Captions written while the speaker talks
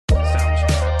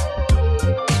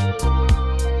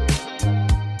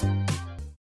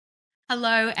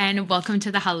Hello and welcome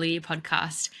to the Hallelujah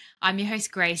podcast. I'm your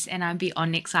host Grace and I'm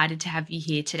beyond excited to have you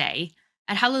here today.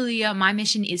 At Hallelujah, my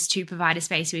mission is to provide a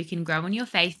space where you can grow in your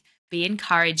faith, be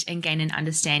encouraged and gain an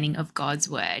understanding of God's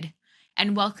word.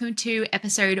 And welcome to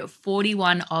episode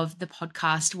 41 of the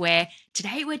podcast, where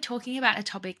today we're talking about a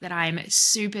topic that I'm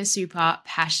super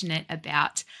passionate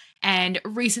about. And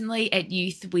recently at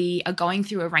Youth, we are going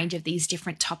through a range of these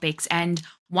different topics. And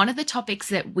one of the topics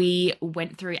that we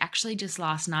went through actually just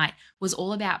last night was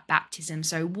all about baptism.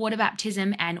 So water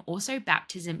baptism and also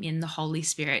baptism in the Holy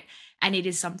Spirit. And it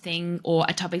is something or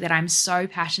a topic that I'm so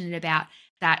passionate about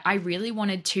that I really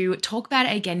wanted to talk about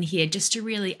it again here, just to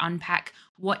really unpack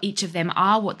what each of them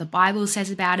are, what the Bible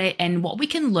says about it, and what we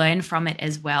can learn from it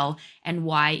as well, and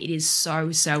why it is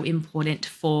so important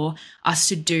for us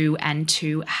to do and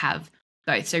to have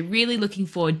both. So really looking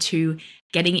forward to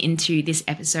getting into this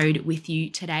episode with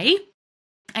you today.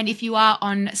 And if you are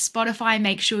on Spotify,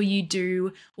 make sure you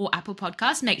do, or Apple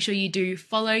Podcasts, make sure you do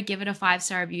follow, give it a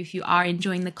 5-star review if you are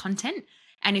enjoying the content.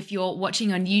 And if you're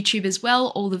watching on YouTube as well,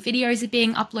 all the videos are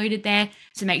being uploaded there.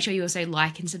 So make sure you also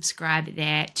like and subscribe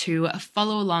there to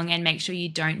follow along and make sure you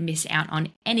don't miss out on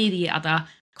any of the other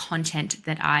content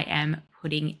that I am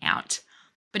putting out.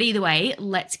 But either way,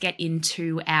 let's get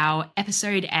into our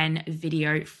episode and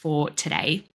video for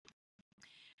today.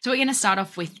 So what we're going to start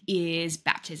off with is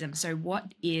baptism. So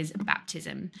what is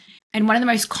baptism? And one of the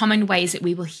most common ways that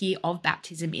we will hear of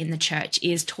baptism in the church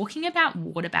is talking about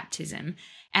water baptism.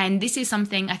 And this is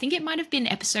something, I think it might have been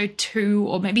episode 2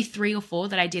 or maybe 3 or 4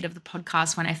 that I did of the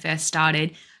podcast when I first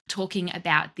started, talking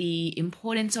about the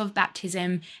importance of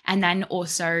baptism, and then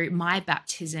also my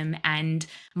baptism and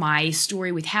my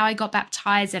story with how I got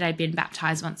baptized, that I'd been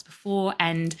baptized once before,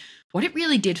 and what it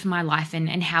really did for my life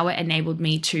and how it enabled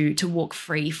me to walk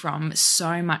free from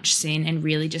so much sin and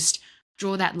really just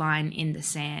draw that line in the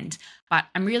sand. But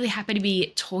I'm really happy to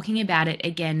be talking about it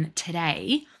again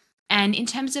today. And in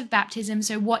terms of baptism,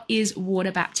 so what is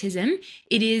water baptism?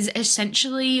 It is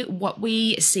essentially what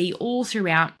we see all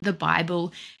throughout the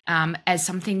Bible as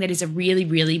something that is a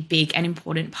really big and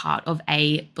important part of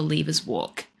a believer's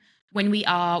walk. When we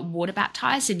are water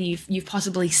baptized, and you've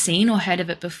possibly seen or heard of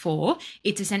it before,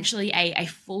 it's essentially a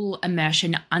full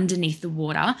immersion underneath the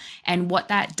water. And what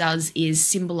that does is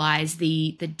symbolize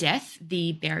the death,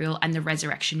 the burial, and the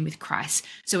resurrection with Christ.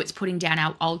 So it's putting down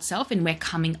our old self and we're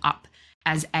coming up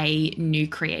as a new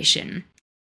creation.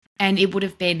 And it would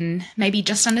have been maybe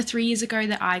just under 3 years ago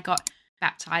that I got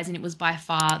baptized, and it was by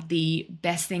far the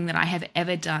best thing that I have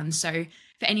ever done. So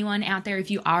for anyone out there,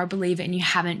 if you are a believer and you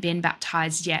haven't been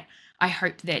baptized yet, I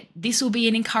hope that this will be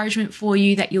an encouragement for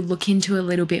you, that you'll look into a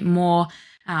little bit more,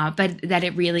 but that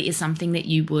it really is something that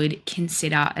you would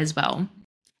consider as well.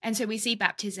 And so we see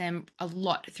baptism a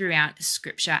lot throughout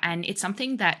Scripture, and it's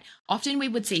something that often we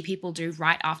would see people do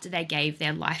right after they gave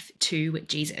their life to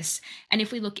Jesus. And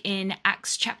if we look in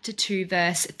Acts chapter 2,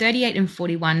 verse 38 and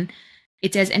 41,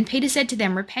 it says, "And Peter said to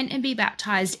them, 'Repent and be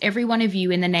baptized, every one of you,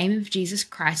 in the name of Jesus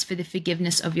Christ for the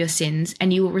forgiveness of your sins,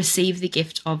 and you will receive the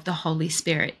gift of the Holy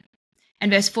Spirit.'" And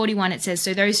verse 41, it says,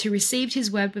 "So those who received his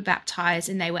word were baptized,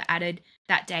 and they were added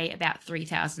that day about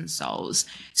 3,000 souls."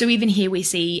 So even here we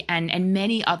see, and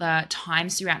many other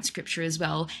times throughout Scripture as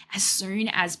well, as soon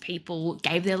as people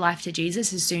gave their life to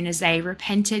Jesus, as soon as they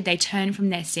repented, they turned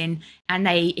from their sin, and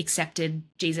they accepted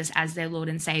Jesus as their Lord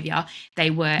and Savior, they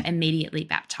were immediately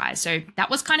baptized. So that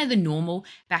was kind of the normal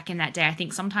back in that day. I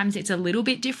think sometimes it's a little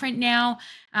bit different now.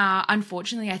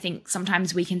 Unfortunately, I think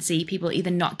sometimes we can see people either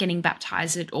not getting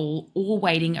baptized at all or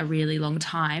waiting a really long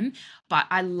time. But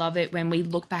I love it when we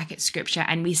look back at Scripture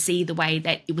and we see the way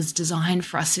that it was designed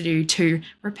for us to do, to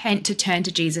repent, to turn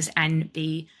to Jesus and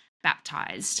be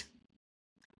baptized.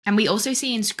 And we also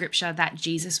see in Scripture that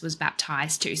Jesus was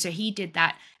baptized too. So he did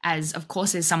that as, of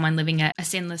course, as someone living a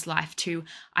sinless life, to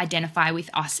identify with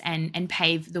us and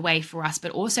pave the way for us,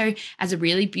 but also as a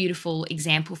really beautiful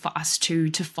example for us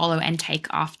to follow and take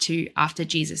after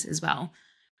Jesus as well.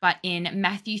 But in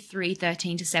Matthew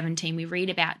 3:13-17, we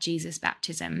read about Jesus'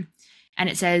 baptism. And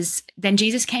it says, "Then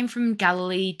Jesus came from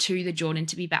Galilee to the Jordan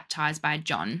to be baptized by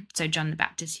John." So John the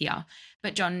Baptist here.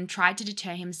 "But John tried to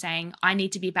deter him, saying, 'I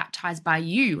need to be baptized by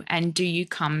you, and do you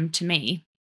come to me?'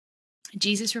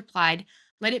 Jesus replied,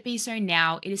 'Let it be so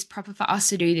now. It is proper for us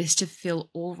to do this to fulfill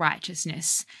all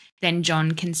righteousness.' Then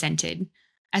John consented.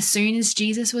 As soon as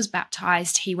Jesus was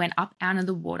baptized, he went up out of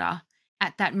the water.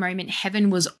 At that moment, heaven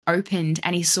was opened,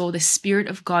 and he saw the Spirit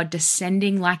of God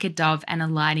descending like a dove and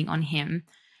alighting on him.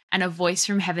 And a voice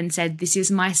from heaven said, 'This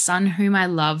is my Son whom I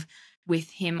love.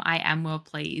 With him I am well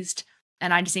pleased.'"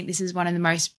 And I just think this is one of the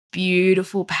most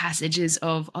beautiful passages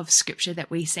of scripture that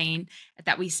we see.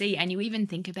 And you even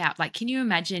think about, like, can you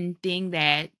imagine being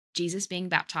there, Jesus being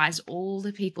baptized, all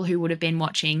the people who would have been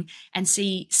watching, and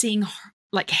seeing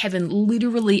like heaven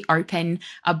literally open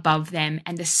above them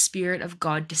and the Spirit of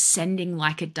God descending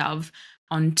like a dove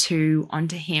onto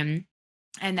him.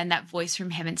 And then that voice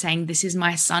from heaven saying, "This is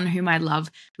my son whom I love,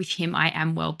 with him I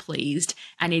am well pleased."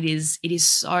 And it is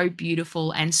so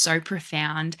beautiful and so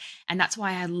profound. And that's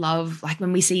why I love, like,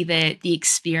 when we see the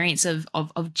experience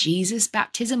of Jesus'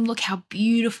 baptism, look how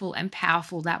beautiful and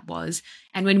powerful that was.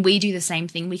 And when we do the same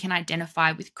thing, we can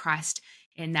identify with Christ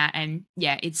in that. And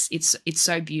yeah, it's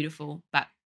so beautiful. But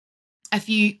a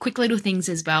few quick little things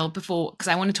as well before, because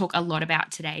I want to talk a lot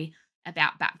about today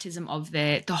about baptism of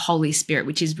the Holy Spirit,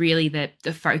 which is really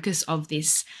the focus of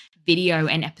this video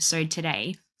and episode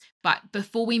today. But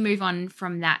before we move on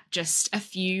from that, just a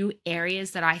few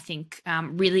areas that I think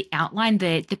really outline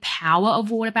the power of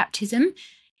water baptism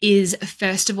is,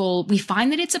 first of all, we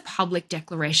find that it's a public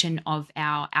declaration of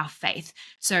our faith.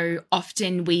 So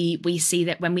often we see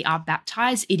that when we are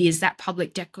baptized, it is that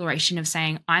public declaration of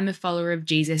saying, I'm a follower of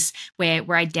Jesus, where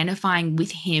we're identifying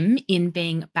with him in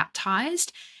being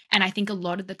baptized. And I think a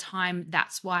lot of the time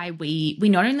that's why we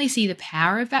not only see the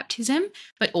power of baptism,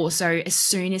 but also as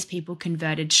soon as people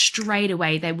converted, straight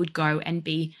away they would go and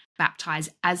be baptized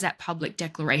as that public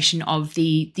declaration of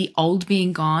the old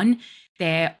being gone,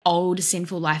 their old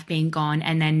sinful life being gone,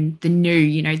 and then the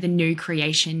new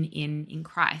creation in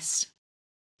Christ.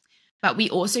 But we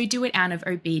also do it out of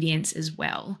obedience as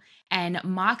well. And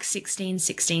Mark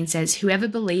 16:16 says, "Whoever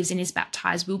believes and is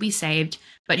baptized will be saved,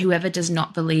 but whoever does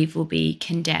not believe will be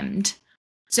condemned."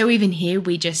 So even here,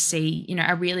 we just see,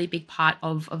 a really big part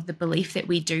of the belief that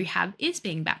we do have is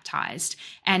being baptized.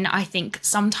 And I think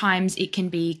sometimes it can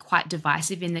be quite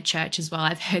divisive in the church as well.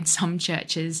 I've heard some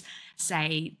churches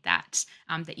say that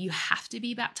that you have to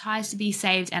be baptized to be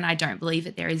saved, and I don't believe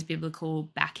that there is biblical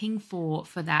backing for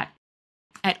that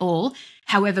at all.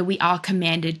 However, we are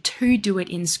commanded to do it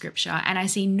in scripture, and I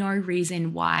see no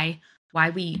reason why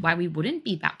we wouldn't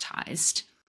be baptized.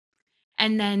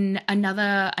 And then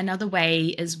another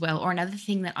way as well, or another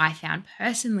thing that I found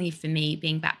personally for me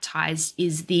being baptized,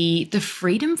 is the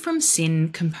freedom from sin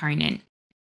component.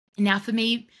 Now, for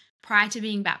me, prior to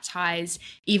being baptized,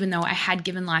 even though I had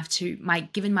given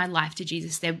my life to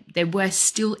Jesus, there were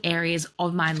still areas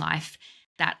of my life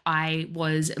that I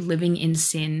was living in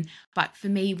sin. But for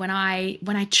me, when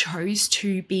I chose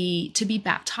to be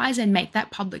baptized and make that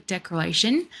public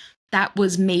declaration, that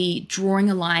was me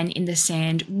drawing a line in the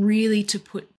sand, really to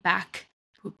put back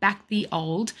the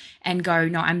old and go,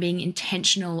 no, I'm being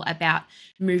intentional about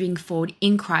moving forward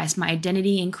in Christ, my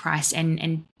identity in Christ.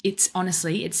 And it's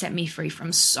honestly, it set me free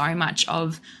from so much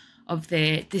of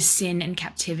the sin and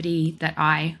captivity that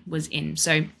I was in.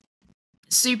 So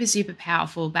super, super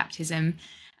powerful baptism.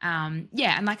 And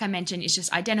like I mentioned, it's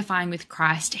just identifying with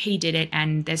Christ. He did it,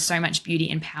 and there's so much beauty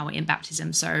and power in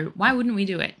baptism. So why wouldn't we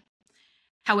do it?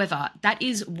 However, that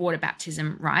is water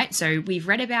baptism, right? So we've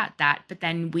read about that, but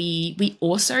then we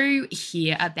also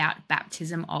hear about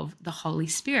baptism of the Holy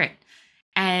Spirit.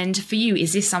 And for you,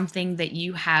 is this something that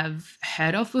you have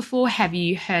heard of before? Have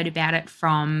you heard about it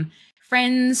from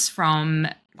friends, from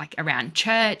like around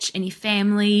church, any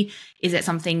family? Is it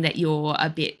something that you're a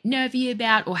bit nervy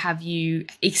about, or have you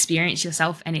experienced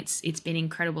yourself and it's been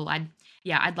incredible?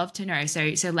 I'd love to know.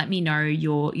 So let me know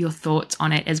your thoughts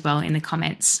on it as well in the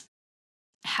comments.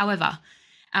 However,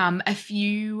 a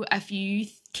few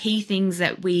key things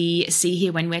that we see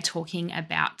here when we're talking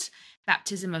about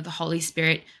baptism of the Holy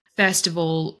Spirit. First of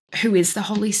all, who is the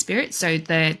Holy Spirit? So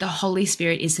the Holy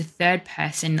Spirit is the third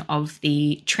person of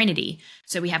the Trinity.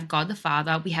 So we have God the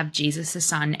Father, we have Jesus the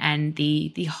Son, and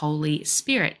the Holy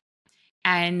Spirit.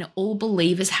 And all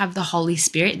believers have the Holy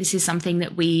Spirit. This is something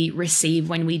that we receive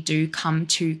when we do come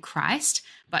to Christ.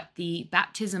 But the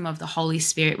baptism of the Holy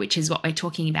Spirit, which is what we're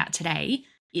talking about today,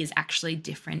 is actually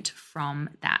different from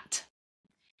that.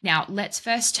 Now, let's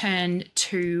first turn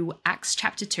to Acts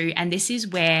chapter 2, and this is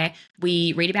where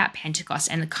we read about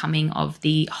Pentecost and the coming of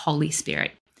the Holy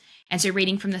Spirit. And so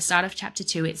reading from the start of chapter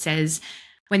 2, it says,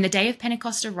 "When the day of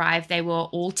Pentecost arrived, they were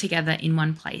all together in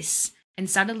one place. And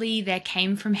suddenly there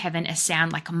came from heaven a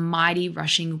sound like a mighty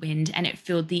rushing wind, and it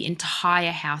filled the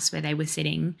entire house where they were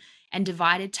sitting. And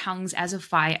divided tongues as of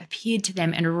fire appeared to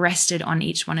them and rested on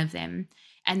each one of them.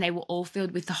 And they were all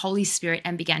filled with the Holy Spirit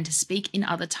and began to speak in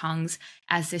other tongues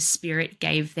as the Spirit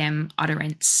gave them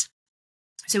utterance."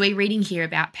 So we're reading here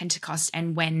about Pentecost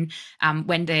and when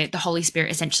the Holy Spirit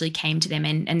essentially came to them,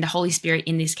 and the Holy Spirit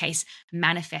in this case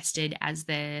manifested as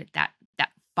that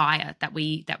fire that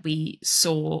we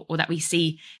saw, or that we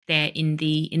see there in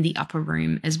the upper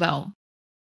room as well.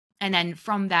 And then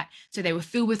from that, so they were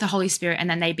filled with the Holy Spirit, and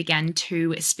then they began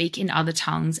to speak in other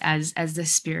tongues as the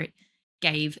Spirit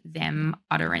gave them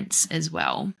utterance as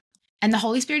well. And the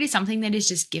Holy Spirit is something that is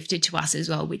just gifted to us as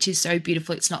well, which is so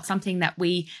beautiful. It's not something that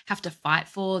we have to fight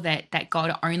for, that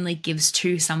God only gives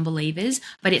to some believers,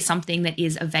 but it's something that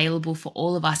is available for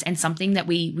all of us, and something that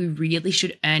we really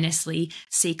should earnestly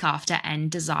seek after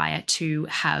and desire to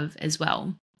have as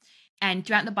well. And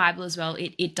throughout the Bible as well,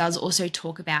 it does also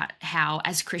talk about how,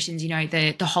 as Christians,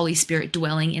 the Holy Spirit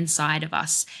dwelling inside of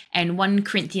us. And 1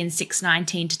 Corinthians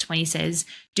 6:19-20 says,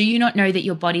 "Do you not know that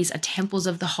your bodies are temples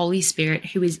of the Holy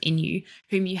Spirit who is in you,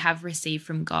 whom you have received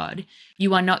from God?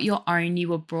 You are not your own, you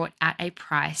were bought at a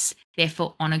price.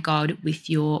 Therefore, honor God with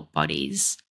your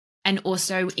bodies." And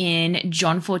also in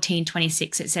John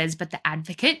 14:26, it says, "But the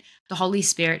advocate, the Holy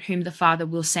Spirit, whom the Father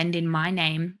will send in my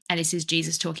name," and this is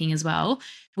Jesus talking as well,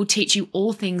 "will teach you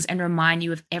all things and remind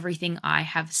you of everything I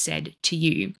have said to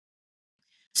you."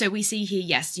 So we see here,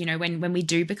 yes, when we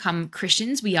do become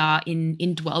Christians, we are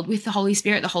indwelled with the Holy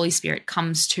Spirit. The Holy Spirit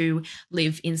comes to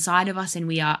live inside of us, and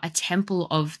we are a temple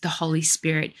of the Holy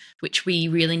Spirit, which we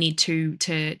really need to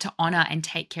honor and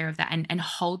take care of that, and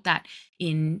hold that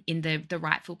in the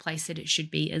rightful place that it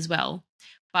should be as well.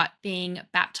 But being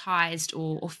baptized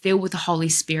or filled with the Holy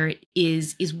Spirit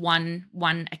is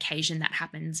one occasion that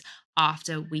happens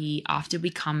after we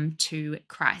come to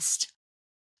Christ.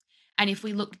 And if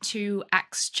we look to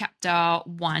Acts chapter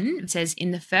 1, it says, "In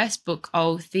the first book,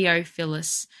 O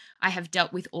Theophilus, I have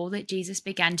dealt with all that Jesus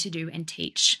began to do and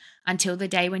teach until the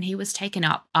day when he was taken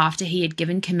up, after he had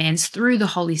given commands through the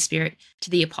Holy Spirit to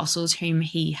the apostles whom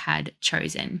he had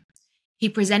chosen. He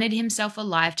presented himself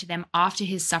alive to them after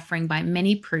his suffering by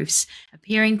many proofs,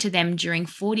 appearing to them during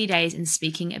 40 days and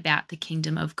speaking about the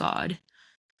kingdom of God.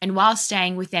 And while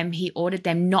staying with them, he ordered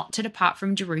them not to depart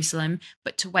from Jerusalem,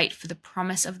 but to wait for the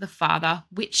promise of the Father,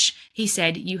 which he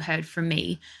said, 'You heard from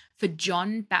me.' For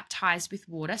John baptized with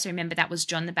water," so remember that was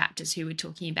John the Baptist who we were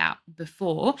talking about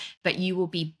before, "but you will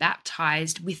be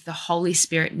baptized with the Holy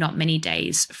Spirit not many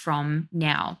days from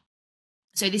now."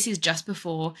 So this is just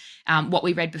before what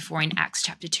we read before in Acts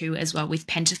chapter 2 as well, with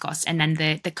Pentecost, and then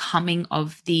the coming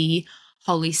of the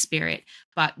Holy Spirit.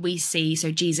 But we see,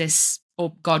 so Jesus,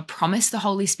 or God, promised the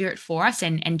Holy Spirit for us,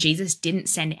 and Jesus didn't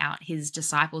send out his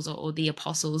disciples or the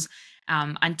apostles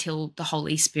until the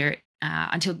Holy Spirit,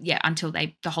 until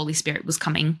the Holy Spirit was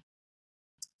coming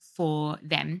for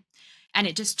them. And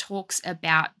it just talks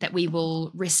about that we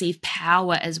will receive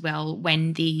power as well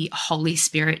when the Holy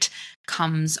Spirit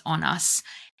comes on us.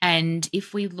 And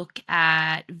if we look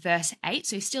at verse 8,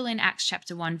 so still in Acts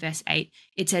chapter 1, verse 8,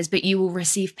 it says, "But you will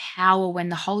receive power when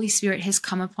the Holy Spirit has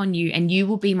come upon you, and you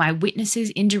will be my witnesses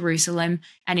in Jerusalem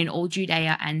and in all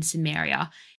Judea and Samaria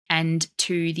and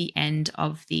to the end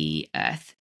of the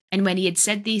earth." And when he had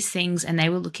said these things and they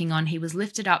were looking on, he was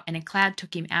lifted up and a cloud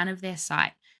took him out of their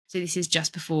sight. So this is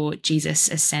just before Jesus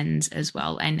ascends as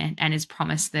well, and is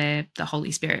promised the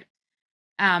Holy Spirit.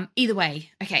 Either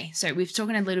way, okay, so we've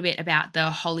talked a little bit about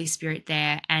the Holy Spirit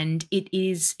there, and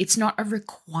it's not a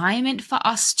requirement for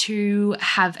us to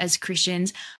have as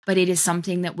Christians, but it is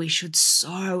something that we should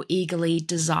so eagerly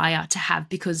desire to have,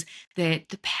 because the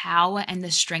power and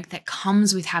the strength that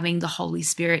comes with having the Holy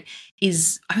Spirit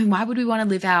is, why would we want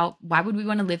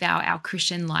to live our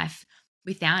Christian life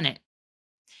without it?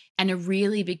 And a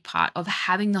really big part of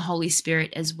having the Holy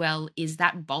Spirit as well is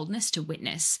that boldness to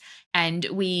witness. And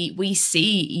we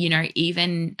see,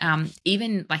 even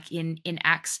like in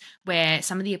Acts, where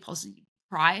some of the apostles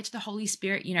prior to the Holy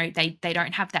Spirit, they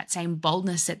don't have that same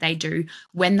boldness that they do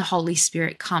when the Holy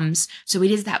Spirit comes. So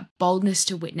it is that boldness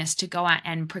to witness, to go out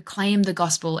and proclaim the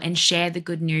gospel and share the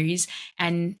good news.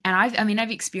 And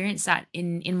I've experienced that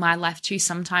in my life too.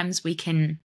 Sometimes we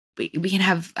can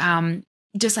have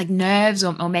just like nerves,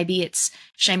 or maybe it's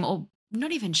shame, or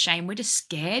not even shame, we're just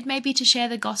scared maybe to share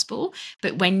the gospel.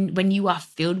 But when you are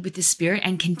filled with the Spirit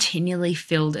and continually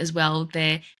filled as well,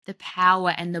 the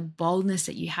power and the boldness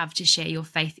that you have to share your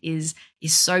faith is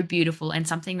so beautiful, and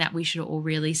something that we should all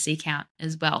really seek out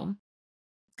as well.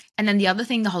 And then the other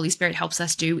thing the Holy Spirit helps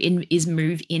us do is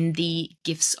move in the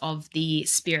gifts of the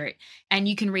Spirit. And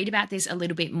you can read about this a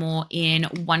little bit more in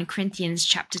 1 Corinthians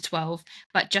chapter 12.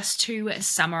 But just to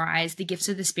summarize the gifts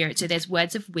of the Spirit, so there's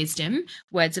words of wisdom,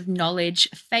 words of knowledge,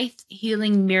 faith,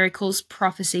 healing, miracles,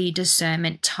 prophecy,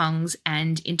 discernment, tongues,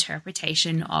 and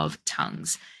interpretation of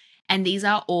tongues. And these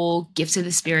are all gifts of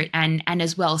the Spirit, and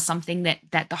as well something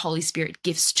that the Holy Spirit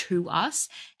gives to us.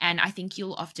 And I think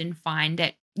you'll often find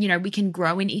that we can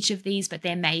grow in each of these, but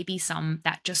there may be some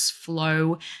that just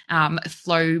flow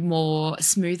more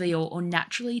smoothly or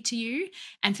naturally to you.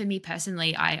 And for me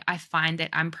personally, I find that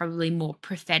I'm probably more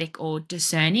prophetic or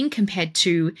discerning compared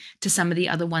to some of the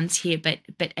other ones here.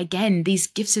 But again, these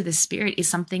gifts of the Spirit is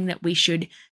something that we should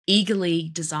eagerly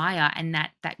desire, and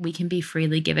that we can be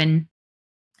freely given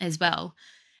as well.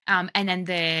 And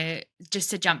then just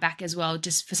to jump back as well,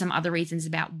 just for some other reasons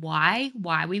about why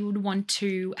we would want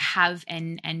to have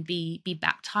and be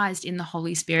baptized in the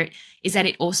Holy Spirit, is that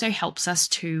it also helps us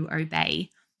to obey.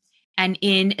 And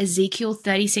in Ezekiel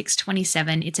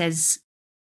 36:27, it says,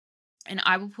 "And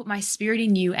I will put my spirit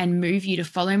in you and move you to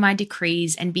follow my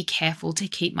decrees and be careful to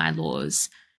keep my laws."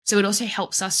 So it also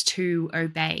helps us to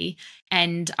obey.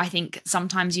 And I think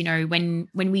sometimes, when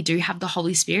we do have the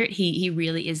Holy Spirit, he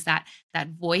really is that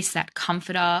voice, that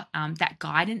comforter, that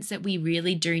guidance that we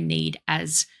really do need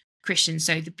as Christians.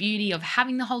 So the beauty of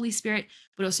having the Holy Spirit,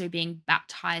 but also being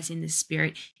baptized in the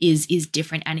Spirit is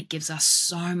different, and it gives us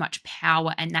so much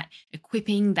power, and that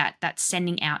equipping, that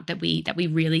sending out that we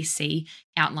really see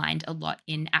outlined a lot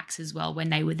in Acts as well, when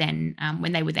they were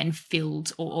then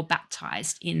filled or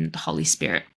baptized in the Holy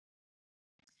Spirit.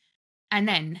 And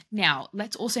then now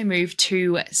let's also move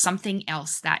to something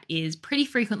else that is pretty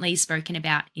frequently spoken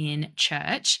about in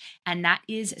church, and that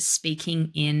is speaking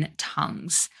in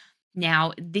tongues.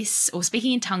 Now,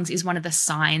 speaking in tongues is one of the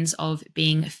signs of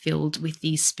being filled with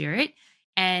the Spirit.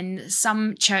 And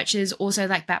some churches also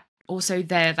the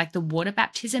water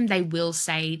baptism, they will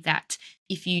say that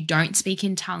if you don't speak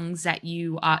in tongues, that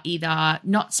you are either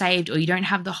not saved or you don't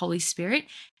have the Holy Spirit.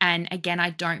 And again, I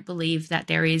don't believe that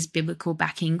there is biblical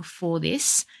backing for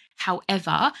this.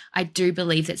 However, I do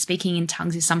believe that speaking in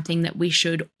tongues is something that we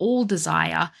should all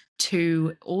desire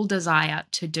to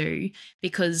do,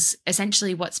 because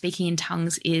essentially what speaking in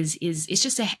tongues is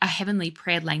just a heavenly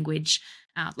prayer language,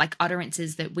 like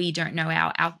utterances that we don't know.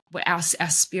 Our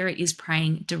spirit is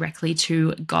praying directly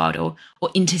to God or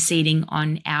interceding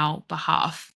on our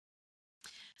behalf.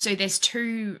 So there's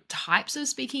two types of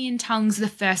speaking in tongues. The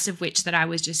first of which that I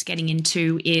was just getting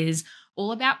into is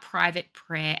all about private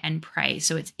prayer and praise.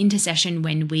 So it's intercession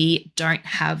when we don't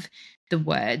have the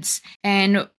words.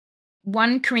 And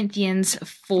 1 Corinthians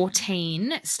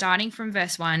 14, starting from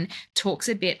verse 1, talks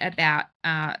a bit about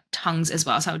tongues as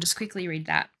well. So I'll just quickly read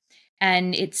that.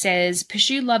 And it says,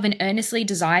 "Pursue love and earnestly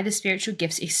desire the spiritual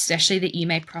gifts, especially that you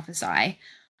may prophesy.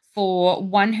 For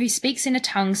one who speaks in a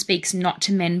tongue speaks not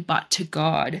to men but to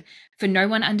God. For no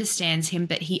one understands him,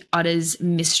 but he utters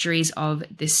mysteries of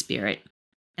the Spirit."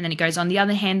 And then it goes, "On the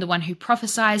other hand, the one who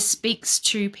prophesies speaks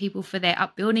to people for their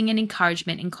upbuilding and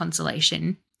encouragement and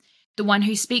consolation. The one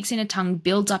who speaks in a tongue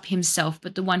builds up himself,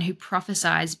 but the one who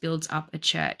prophesies builds up a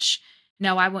church.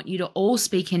 Now I want you to all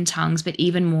speak in tongues, but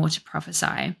even more to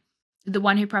prophesy. The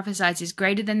one who prophesies is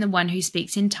greater than the one who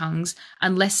speaks in tongues,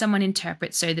 unless someone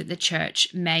interprets, so that the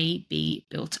church may be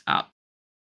built up."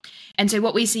 And so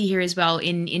what we see here as well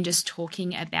in just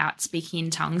talking about speaking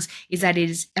in tongues is that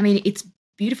it's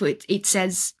beautiful. It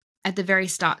says at the very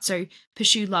start, so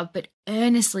pursue love, but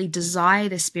earnestly desire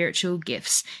the spiritual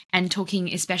gifts, and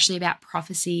talking especially about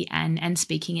prophecy and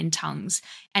speaking in tongues.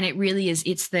 And it really is,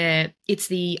 it's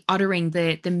the uttering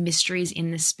the mysteries in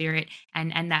the Spirit,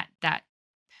 and that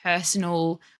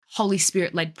personal Holy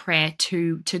Spirit led prayer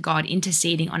to God,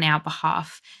 interceding on our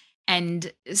behalf.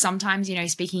 And sometimes,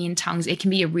 speaking in tongues, it can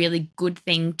be a really good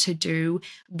thing to do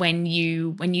when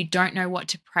you don't know what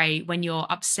to pray, when you're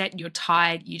upset, you're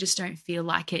tired, you just don't feel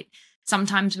like it.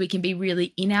 Sometimes we can be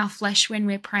really in our flesh when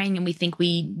we're praying, and we think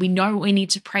we know what we need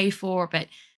to pray for, but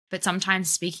sometimes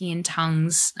speaking in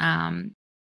tongues, I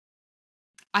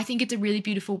think it's a really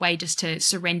beautiful way just to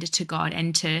surrender to God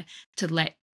and to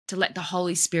let the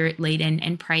Holy Spirit lead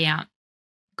and pray out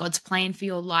God's plan for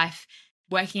your life,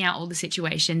 working out all the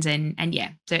situations. And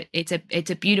yeah, so it's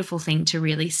a beautiful thing to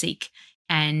really seek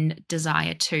and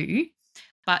desire too.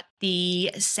 But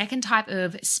the second type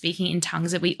of speaking in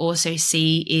tongues that we also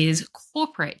see is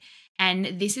corporate.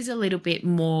 And this is a little bit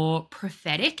more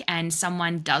prophetic, and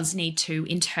someone does need to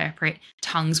interpret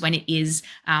tongues when it is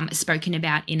spoken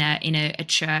about in a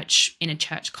church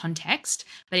context.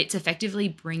 But it's effectively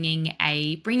bringing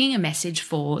a message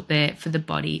for the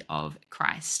body of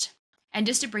Christ. And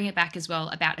just to bring it back as well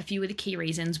about a few of the key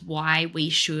reasons why we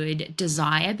should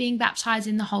desire being baptized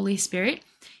in the Holy Spirit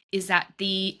is that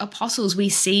the apostles, we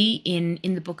see in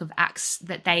the book of Acts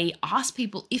that they asked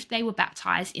people if they were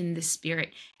baptized in the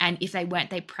Spirit, and if they weren't,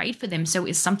 they prayed for them. So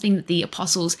it's something that the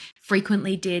apostles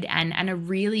frequently did, and a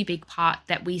really big part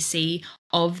that we see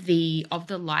of the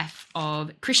life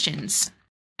of Christians.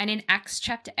 And in Acts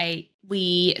chapter 8,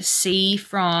 we see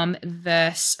from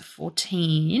verse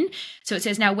 14. So it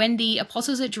says, "Now when the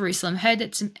apostles at Jerusalem heard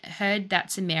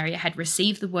that Samaria had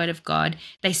received the word of God,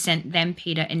 they sent them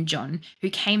Peter and John,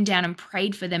 who came down and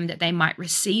prayed for them that they might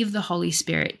receive the Holy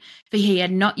Spirit. For he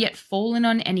had not yet fallen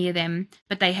on any of them,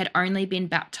 but they had only been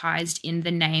baptized in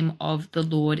the name of the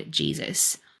Lord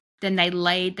Jesus. Then they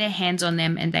laid their hands on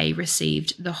them and they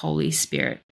received the Holy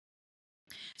Spirit."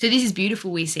 So this is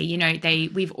beautiful. We see,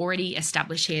 we've already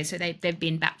established here. So they've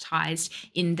been baptized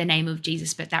in the name of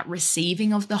Jesus, but that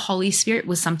receiving of the Holy Spirit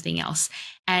was something else.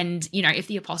 And, if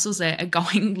the apostles are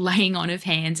going, laying on of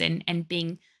hands and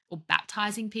being or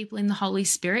baptizing people in the Holy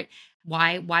Spirit,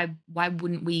 why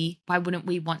wouldn't we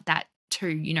want that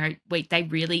too? They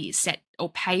really set or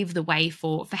pave the way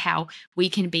for how we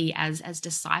can be as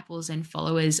disciples and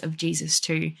followers of Jesus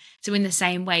too. So in the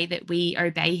same way that we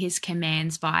obey his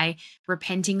commands by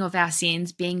repenting of our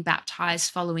sins, being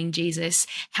baptized, following Jesus,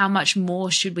 how much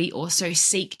more should we also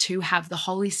seek to have the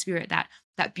Holy Spirit, that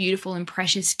beautiful and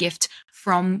precious gift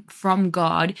from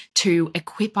God, to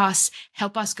equip us,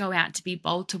 help us go out to be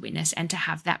bold to witness and to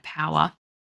have that power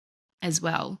as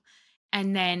well.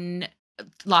 And then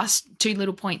last two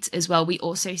little points as well, we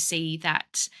also see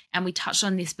that, and we touched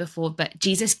on this before, but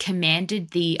Jesus commanded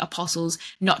the apostles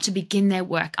not to begin their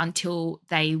work until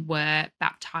they were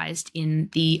baptized in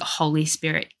the Holy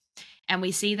Spirit. And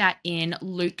we see that in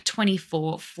Luke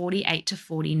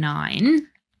 24:48-49,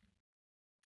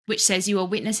 which says, "You are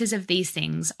witnesses of these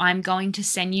things. I'm going to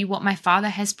send you what my Father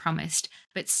has promised,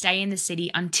 but stay in the city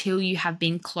until you have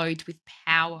been clothed with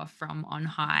power from on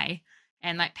high."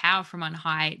 And power from on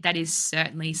high, that is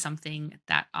certainly something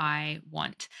that I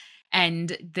want.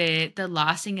 And the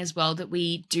last thing as well that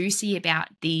we do see about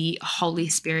the Holy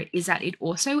Spirit is that it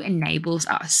also enables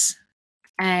us.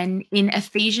 And in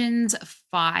Ephesians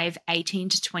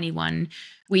 5:18-21,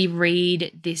 we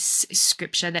read this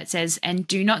scripture that says, "And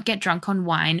do not get drunk on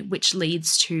wine, which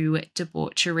leads to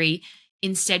debauchery.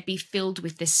 Instead, be filled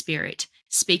with the Spirit,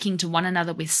 speaking to one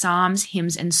another with psalms,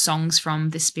 hymns, and songs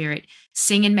from the Spirit.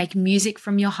 Sing and make music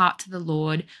from your heart to the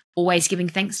Lord, always giving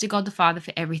thanks to God the Father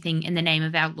for everything in the name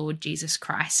of our Lord Jesus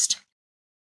Christ."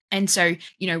 And so,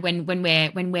 when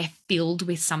we're filled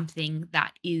with something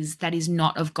that is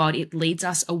not of God, it leads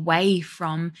us away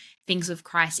from things of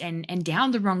Christ and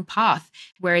down the wrong path.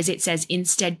 Whereas it says,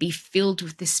 instead, be filled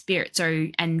with the Spirit.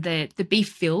 So, and the be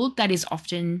filled that is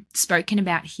often spoken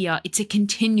about here, it's a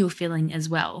continual filling as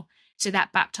well. So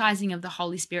that baptizing of the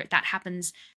Holy Spirit, that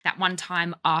happens that one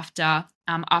time after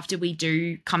we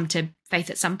do come to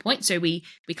faith at some point. So we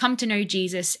come to know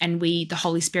Jesus and the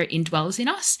Holy Spirit indwells in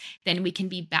us. Then we can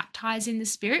be baptized in the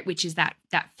Spirit, which is that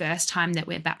first time that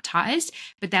we're baptized.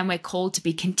 But then we're called to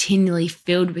be continually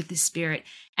filled with the Spirit.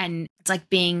 And it's like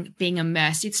being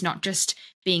immersed. It's not just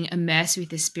being immersed with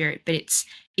the Spirit, but it's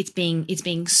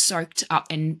being soaked up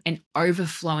and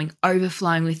overflowing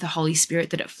with the Holy Spirit,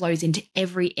 that it flows into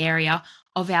every area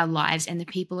of our lives and the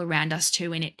people around us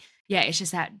too. And it's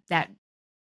just that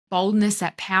boldness,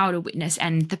 that power to witness,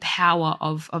 and the power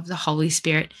of the Holy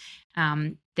Spirit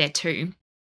there too.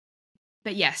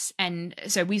 But yes, and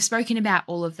so we've spoken about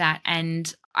all of that,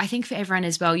 and I think for everyone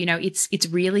as well, it's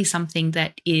really something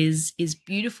that is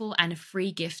beautiful and a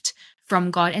free gift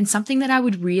from God, and something that I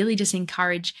would really just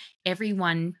encourage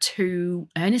everyone to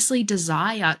earnestly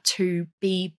desire, to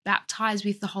be baptized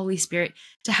with the Holy Spirit,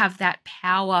 to have that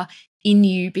power in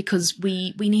you, because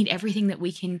we need everything that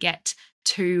we can get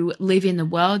to live in the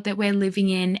world that we're living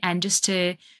in, and just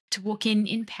to walk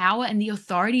in power and the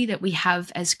authority that we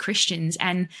have as Christians.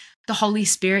 And the Holy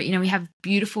Spirit, we have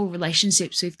beautiful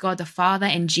relationships with God the Father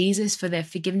and Jesus for the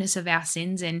forgiveness of our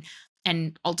sins, and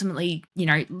ultimately,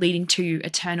 leading to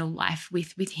eternal life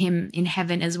with him in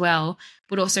heaven as well.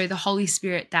 But also the Holy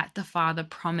Spirit that the Father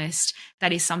promised,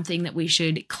 that is something that we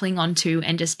should cling on to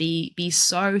and just be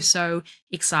so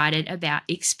excited about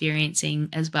experiencing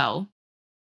as well.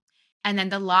 And then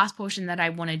the last portion that I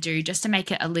want to do, just to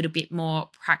make it a little bit more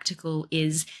practical,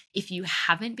 is if you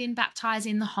haven't been baptized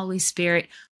in the Holy Spirit,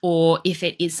 or if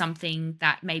it is something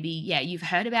that maybe, you've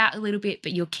heard about a little bit,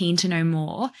 but you're keen to know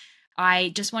more, I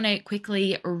just want to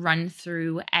quickly run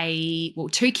through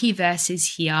two key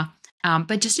verses here,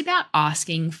 but just about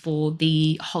asking for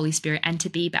the Holy Spirit and to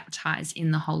be baptized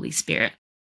in the Holy Spirit.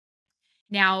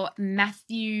 Now,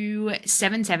 Matthew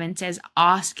 7:7 says,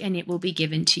 "Ask and it will be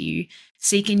given to you.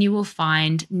 Seek and you will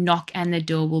find. Knock and the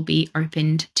door will be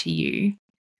opened to you."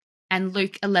 And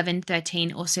Luke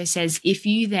 11:13 also says, "If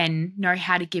you then know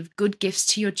how to give good gifts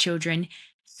to your children,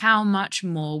 how much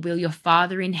more will your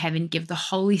Father in heaven give the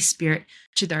Holy Spirit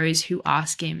to those who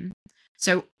ask him?"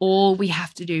 So all we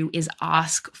have to do is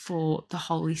ask for the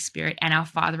Holy Spirit, and our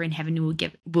Father in heaven will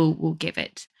give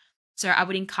it. So I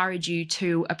would encourage you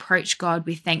to approach God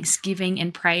with thanksgiving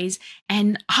and praise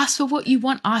and ask for what you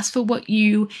want, ask for what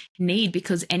you need,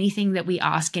 because anything that we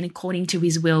ask in according to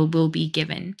his will be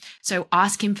given. So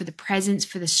ask him for the presence,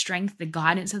 for the strength, the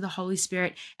guidance of the Holy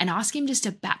Spirit, and ask him just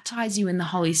to baptize you in the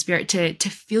Holy Spirit, to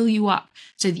fill you up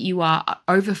so that you are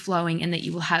overflowing and that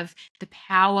you will have the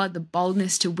power, the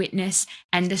boldness to witness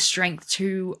and the strength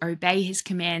to obey his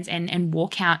commands and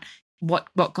walk out what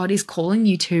God is calling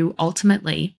you to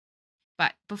ultimately.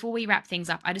 But before we wrap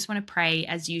things up, I just want to pray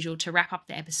as usual to wrap up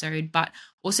the episode, but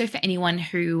also for anyone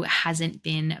who hasn't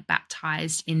been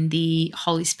baptized in the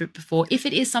Holy Spirit before, if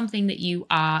it is something that you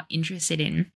are interested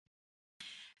in.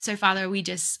 So, Father, we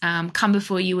just come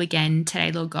before you again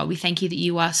today, Lord God. We thank you that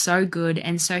you are so good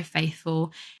and so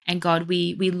faithful. And God,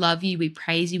 we love you, we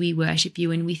praise you, we worship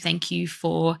you, and we thank you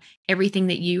for everything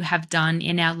that you have done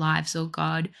in our lives, Lord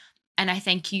God. And I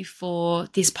thank you for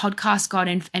this podcast, God,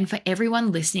 and for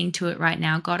everyone listening to it right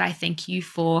now, God. I thank you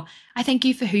for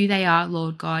who they are,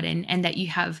 Lord God, and that you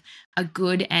have a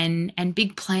good and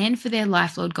big plan for their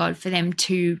life, Lord God, for them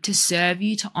to serve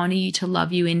you, to honor you, to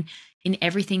love you in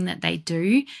everything that they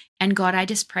do. And God, I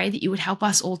just pray that you would help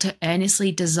us all to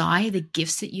earnestly desire the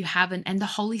gifts that you have and the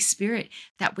Holy Spirit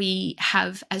that we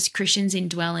have as Christians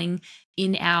indwelling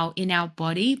in our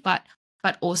body, but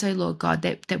also, Lord God,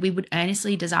 that we would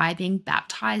earnestly desire being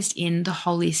baptized in the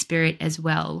Holy Spirit as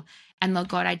well. And Lord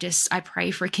God, I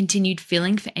pray for a continued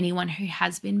filling for anyone who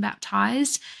has been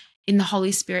baptized in the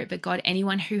Holy Spirit, but God,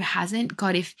 anyone who hasn't,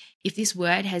 God, if this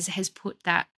word has put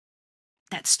that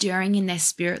stirring in their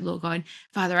spirit, Lord God,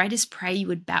 Father, I just pray you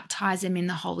would baptize them in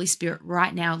the Holy Spirit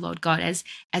right now, Lord God, as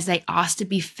they ask to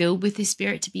be filled with the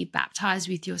Spirit, to be baptized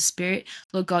with your Spirit.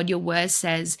 Lord God, your word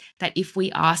says that if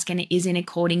we ask and it is in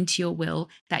according to your will,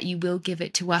 that you will give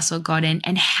it to us, Lord God,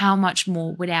 and how much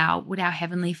more would our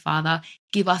Heavenly Father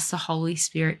give us the Holy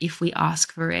Spirit if we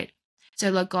ask for it? So,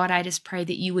 Lord God, I just pray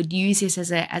that you would use this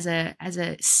as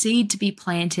a seed to be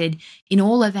planted in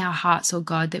all of our hearts, Lord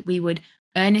God, that we would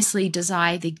earnestly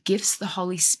desire the gifts, the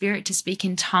Holy Spirit, to speak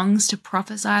in tongues, to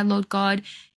prophesy, Lord God,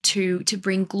 to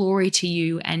bring glory to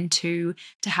you, and to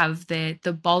have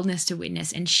the boldness to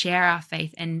witness and share our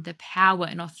faith and the power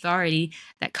and authority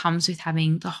that comes with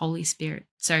having the Holy Spirit.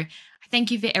 So I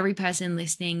thank you for every person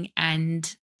listening,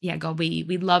 and yeah, God, we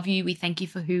love you. We thank you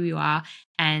for who you are.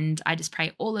 And I just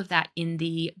pray all of that in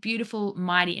the beautiful,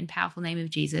 mighty, and powerful name of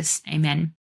Jesus.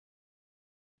 Amen.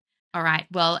 All right.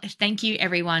 Well, thank you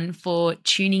everyone for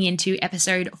tuning into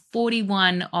episode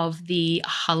 41 of the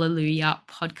Hallelujah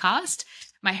podcast.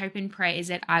 My hope and prayer is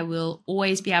that I will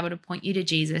always be able to point you to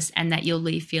Jesus, and that you'll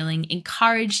leave feeling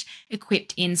encouraged,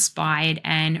 equipped, inspired,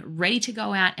 and ready to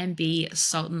go out and be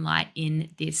salt and light in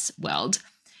this world.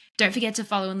 Don't forget to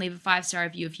follow and leave a 5-star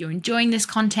review if you're enjoying this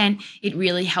content. It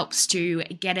really helps to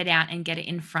get it out and get it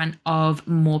in front of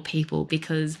more people,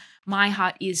 because my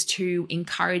heart is to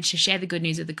encourage, to share the good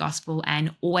news of the gospel,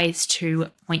 and always to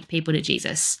point people to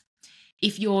Jesus.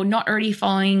 If you're not already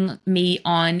following me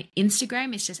on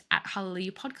Instagram, it's just at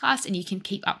Hallelujah Podcast, and you can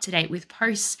keep up to date with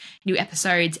posts, new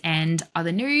episodes, and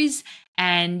other news.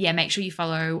 And yeah, make sure you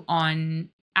follow on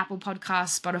Apple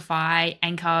Podcasts, Spotify,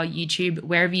 Anchor, YouTube,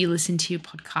 wherever you listen to your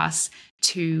podcasts,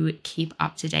 to keep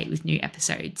up to date with new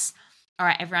episodes. All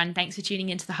right, everyone, thanks for tuning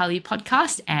into the Hallelujah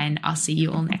Podcast, and I'll see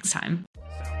you all next time.